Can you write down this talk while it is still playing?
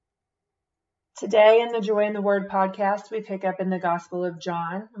Today in the Joy in the Word podcast, we pick up in the Gospel of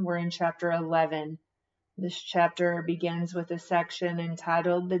John. We're in chapter 11. This chapter begins with a section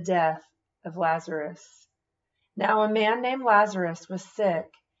entitled The Death of Lazarus. Now a man named Lazarus was sick.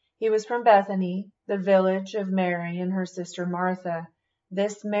 He was from Bethany, the village of Mary and her sister Martha.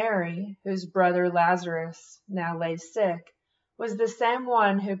 This Mary, whose brother Lazarus now lay sick, was the same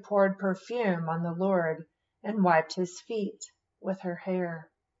one who poured perfume on the Lord and wiped his feet with her hair.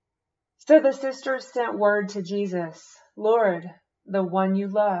 So the sisters sent word to Jesus, Lord, the one you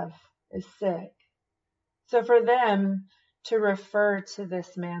love is sick. So for them to refer to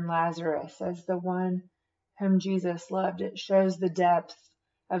this man Lazarus as the one whom Jesus loved, it shows the depth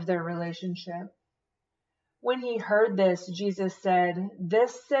of their relationship. When he heard this, Jesus said,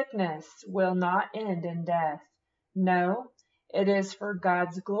 This sickness will not end in death. No, it is for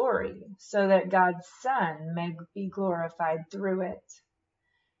God's glory, so that God's Son may be glorified through it.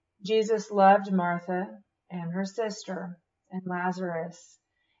 Jesus loved Martha and her sister and Lazarus.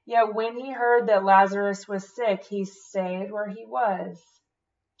 Yet when he heard that Lazarus was sick, he stayed where he was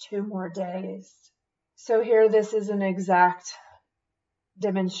 2 more days. So here this is an exact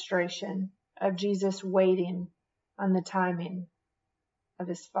demonstration of Jesus waiting on the timing of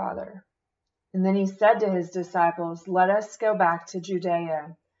his Father. And then he said to his disciples, Let us go back to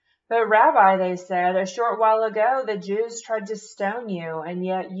Judea. But Rabbi, they said, a short while ago the Jews tried to stone you, and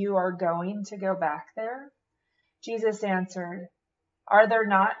yet you are going to go back there? Jesus answered, Are there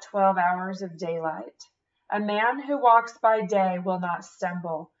not 12 hours of daylight? A man who walks by day will not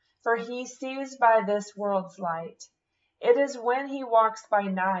stumble, for he sees by this world's light. It is when he walks by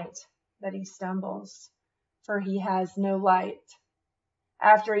night that he stumbles, for he has no light.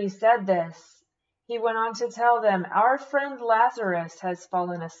 After he said this, he went on to tell them, Our friend Lazarus has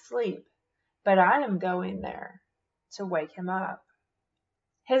fallen asleep, but I am going there to wake him up.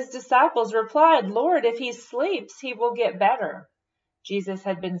 His disciples replied, Lord, if he sleeps, he will get better. Jesus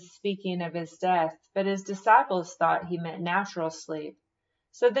had been speaking of his death, but his disciples thought he meant natural sleep.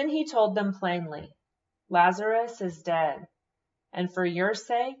 So then he told them plainly, Lazarus is dead, and for your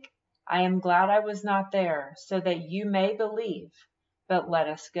sake, I am glad I was not there, so that you may believe, but let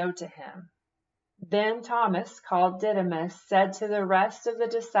us go to him. Then Thomas, called Didymus, said to the rest of the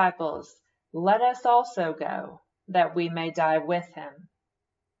disciples, Let us also go, that we may die with him.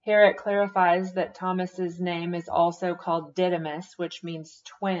 Here it clarifies that Thomas's name is also called Didymus, which means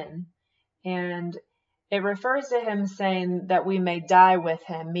twin, and it refers to him saying that we may die with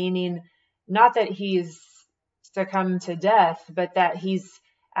him, meaning not that he's succumbed to death, but that he's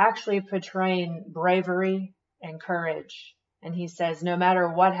actually portraying bravery and courage. And he says, no matter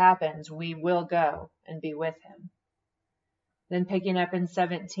what happens, we will go and be with him. Then picking up in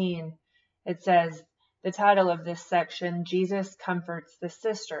 17, it says, the title of this section, Jesus Comforts the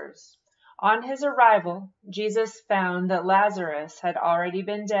Sisters. On his arrival, Jesus found that Lazarus had already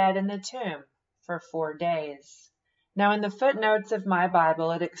been dead in the tomb for 4 days. Now in the footnotes of my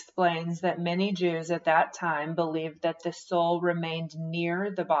Bible, it explains that many Jews at that time believed that the soul remained near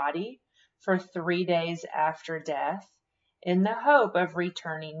the body for 3 days after death, in the hope of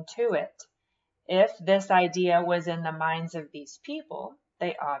returning to it. If this idea was in the minds of these people,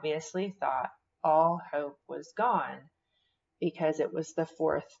 they obviously thought all hope was gone because it was the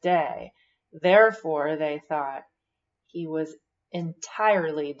 4th day. Therefore, they thought he was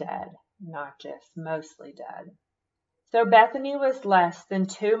entirely dead, not just mostly dead. So Bethany was less than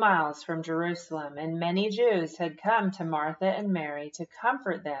 2 miles from Jerusalem, and many Jews had come to Martha and Mary to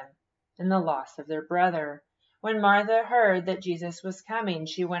comfort them in the loss of their brother. When Martha heard that Jesus was coming,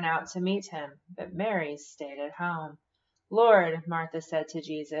 she went out to meet him, but Mary stayed at home. Lord, Martha said to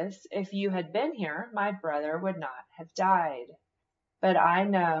Jesus, if you had been here, my brother would not have died. But I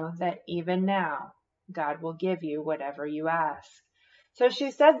know that even now, God will give you whatever you ask. So she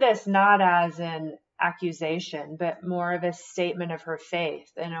said this not as an accusation, but more of a statement of her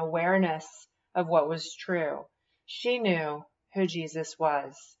faith and awareness of what was true. She knew who Jesus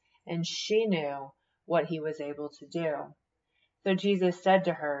was, and she knew what he was able to do. So Jesus said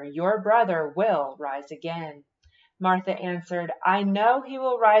to her, your brother will rise again. Martha answered, I know he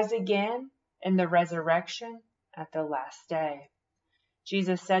will rise again in the resurrection at the last day.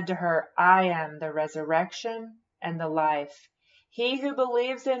 Jesus said to her, I am the resurrection and the life. He who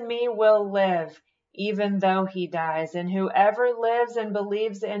believes in me will live, even though he dies, and whoever lives and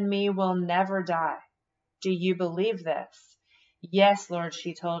believes in me will never die. Do you believe this? Yes, Lord,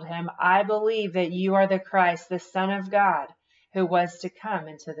 she told him, I believe that you are the Christ, the Son of God, who was to come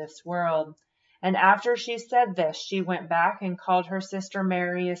into this world. And after she said this, she went back and called her sister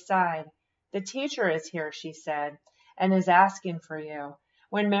Mary aside. The teacher is here, she said, and is asking for you.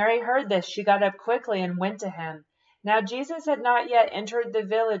 When Mary heard this, she got up quickly and went to him. Now Jesus had not yet entered the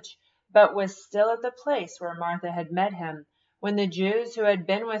village, but was still at the place where Martha had met him. When the Jews who had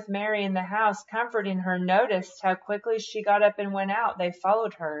been with Mary in the house, comforting her, noticed how quickly she got up and went out, they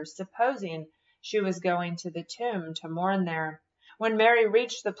followed her, supposing she was going to the tomb to mourn there. When Mary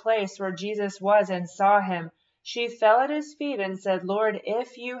reached the place where Jesus was and saw him, she fell at his feet and said, "Lord,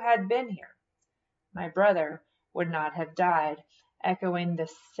 if you had been here, my brother would not have died," echoing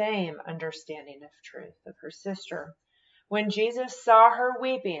the same understanding of truth of her sister. When Jesus saw her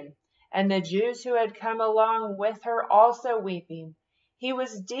weeping, and the Jews who had come along with her also weeping, he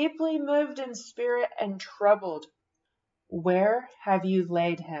was deeply moved in spirit and troubled. "Where have you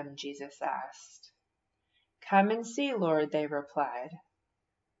laid him?" Jesus asked. "Come and see, Lord," they replied.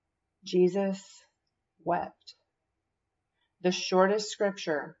 Jesus wept. The shortest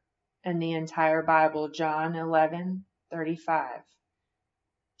scripture in the entire Bible, John 11:35.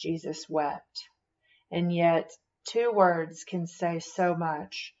 Jesus wept. And yet, two words can say so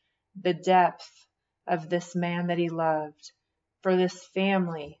much. The depth of this man that he loved, for this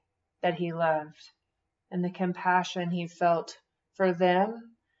family that he loved, and the compassion he felt for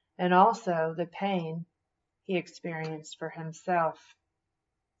them, and also the pain he experienced for himself.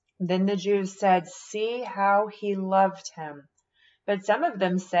 Then the Jews said, "See how he loved him." But some of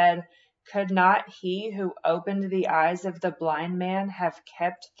them said, "Could not he who opened the eyes of the blind man have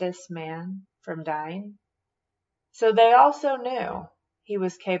kept this man from dying?" So they also knew he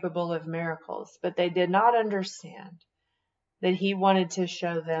was capable of miracles, but they did not understand that he wanted to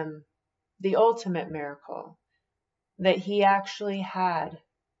show them the ultimate miracle, that he actually had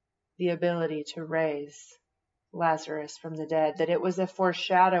the ability to raise Lazarus from the dead, that it was a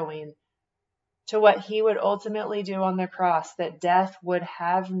foreshadowing to what he would ultimately do on the cross, that death would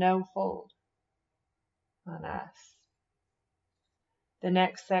have no hold on us. The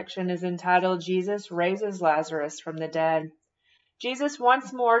next section is entitled, Jesus Raises Lazarus from the Dead. Jesus,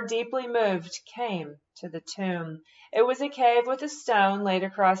 once more deeply moved, came to the tomb. It was a cave with a stone laid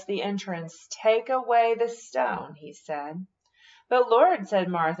across the entrance. "Take away the stone," he said. "But Lord," said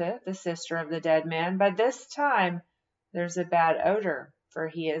Martha, the sister of the dead man, "by this time there's a bad odor, for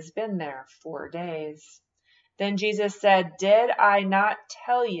he has been there 4 days." Then Jesus said, "Did I not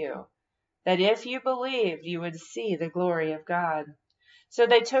tell you that if you believed, you would see the glory of God?" So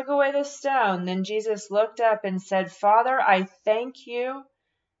they took away the stone. Then Jesus looked up and said, "Father, I thank you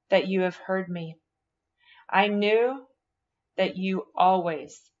that you have heard me. I knew that you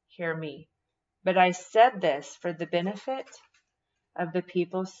always hear me, but I said this for the benefit of the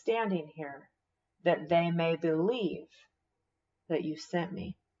people standing here, that they may believe that you sent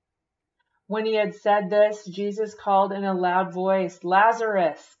me." When he had said this, Jesus called in a loud voice,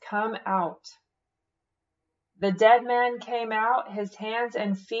 "Lazarus, come out." The dead man came out, his hands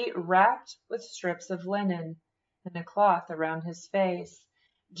and feet wrapped with strips of linen, and a cloth around his face.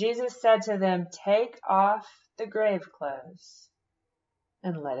 Jesus said to them, "Take off the grave clothes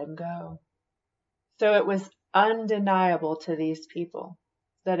and let him go." So it was undeniable to these people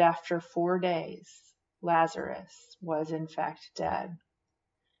that after 4 days, Lazarus was in fact dead.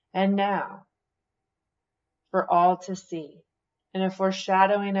 And now, for all to see, in a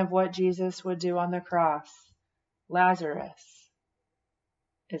foreshadowing of what Jesus would do on the cross, Lazarus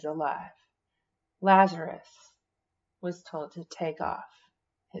is alive. Lazarus was told to take off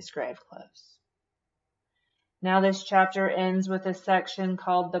his grave clothes. Now this chapter ends with a section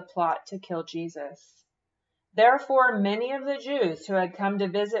called the plot to kill Jesus. Therefore many of the Jews who had come to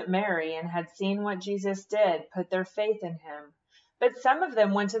visit Mary and had seen what Jesus did put their faith in him. But some of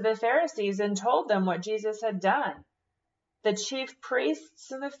them went to the Pharisees and told them what Jesus had done. The chief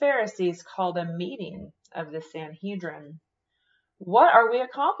priests and the Pharisees called a meeting of the Sanhedrin. "What are we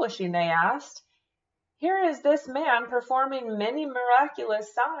accomplishing?" they asked. "Here is this man performing many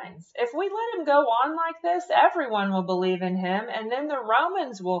miraculous signs. If we let him go on like this, everyone will believe in him, and then the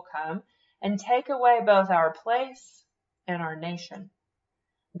Romans will come and take away both our place and our nation."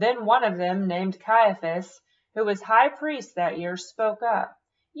 Then one of them, named Caiaphas, who was high priest that year, spoke up.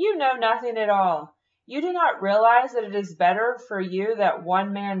 "You know nothing at all. You do not realize that it is better for you that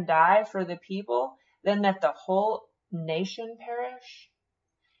one man die for the people than that the whole nation perish?"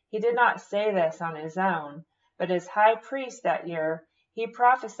 He did not say this on his own, but as high priest that year, he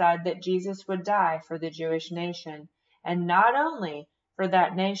prophesied that Jesus would die for the Jewish nation, and not only for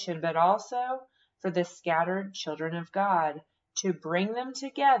that nation, but also for the scattered children of God, to bring them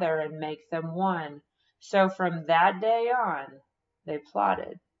together and make them one. So from that day on, they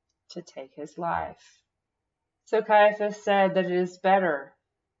plotted to take his life. So Caiaphas said that it is better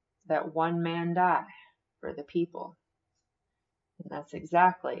that one man die for the people. And that's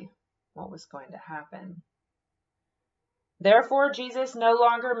exactly what was going to happen. Therefore Jesus no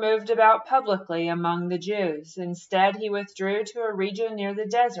longer moved about publicly among the Jews. Instead, he withdrew to a region near the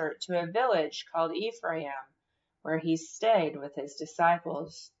desert, to a village called Ephraim, where he stayed with his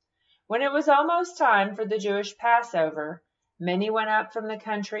disciples. When it was almost time for the Jewish Passover, many went up from the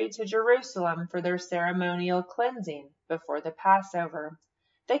country to Jerusalem for their ceremonial cleansing before the Passover.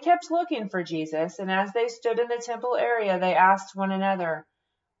 They kept looking for Jesus, and as they stood in the temple area, they asked one another,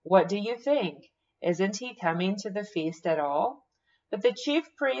 "What do you think? Isn't he coming to the feast at all?" But the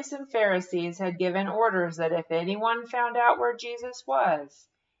chief priests and Pharisees had given orders that if anyone found out where Jesus was,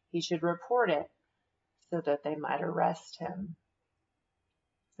 he should report it so that they might arrest him.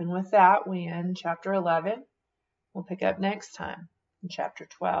 And with that, we end chapter 11. We'll pick up next time in chapter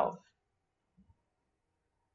 12.